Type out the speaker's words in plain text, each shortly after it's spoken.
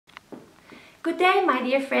Good day, my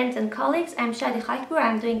dear friends and colleagues. I'm Shadi Khakpour.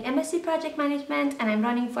 I'm doing MSc Project Management and I'm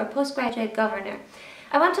running for Postgraduate Governor.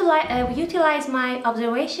 I want to utilize my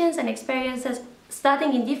observations and experiences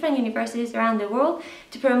studying in different universities around the world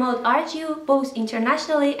to promote RGU both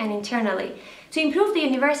internationally and internally. To improve the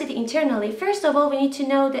university internally, first of all, we need to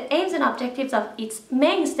know the aims and objectives of its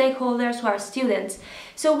main stakeholders who are students.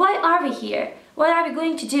 So why are we here? What are we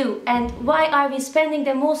going to do? And why are we spending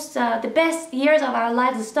the best years of our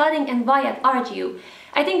lives studying, and why at RGU?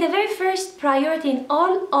 I think the very first priority in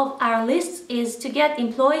all of our lists is to get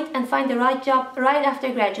employed and find the right job right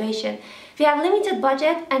after graduation. We have limited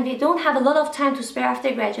budget and we don't have a lot of time to spare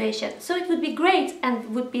after graduation. So it would be great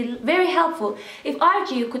and would be very helpful if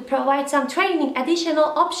RGU could provide some training, additional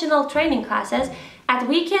optional training classes at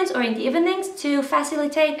weekends or in the evenings to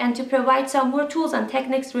facilitate and to provide some more tools and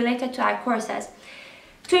techniques related to our courses.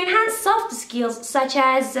 To enhance soft skills such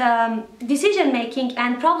as decision-making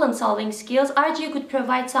and problem-solving skills, RGU could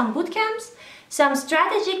provide some bootcamps, some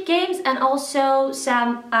strategic games, and also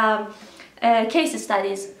some case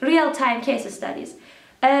studies, real-time case studies.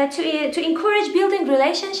 To encourage building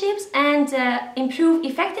relationships and improve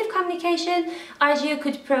effective communication, RGU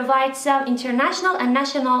could provide some international and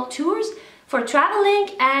national tours for traveling,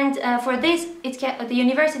 and for this the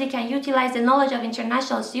university can utilize the knowledge of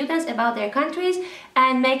international students about their countries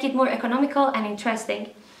and make it more economical and interesting.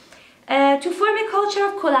 To form a culture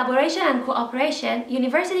of collaboration and cooperation,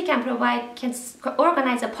 university can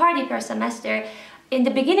organize a party per semester in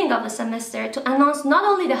the beginning of the semester to announce not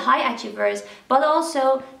only the high achievers but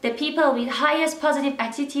also the people with highest positive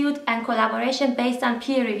attitude and collaboration based on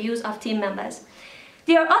peer reviews of team members.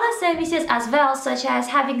 There are other services as well, such as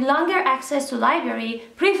having longer access to library,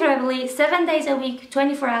 preferably 7 days a week,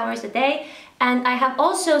 24 hours a day, and I have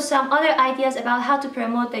also some other ideas about how to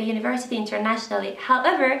promote the university internationally.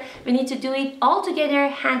 However, we need to do it all together,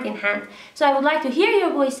 hand in hand. So I would like to hear your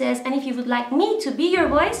voices, and if you would like me to be your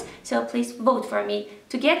voice, so please vote for me.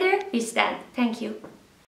 Together we stand. Thank you.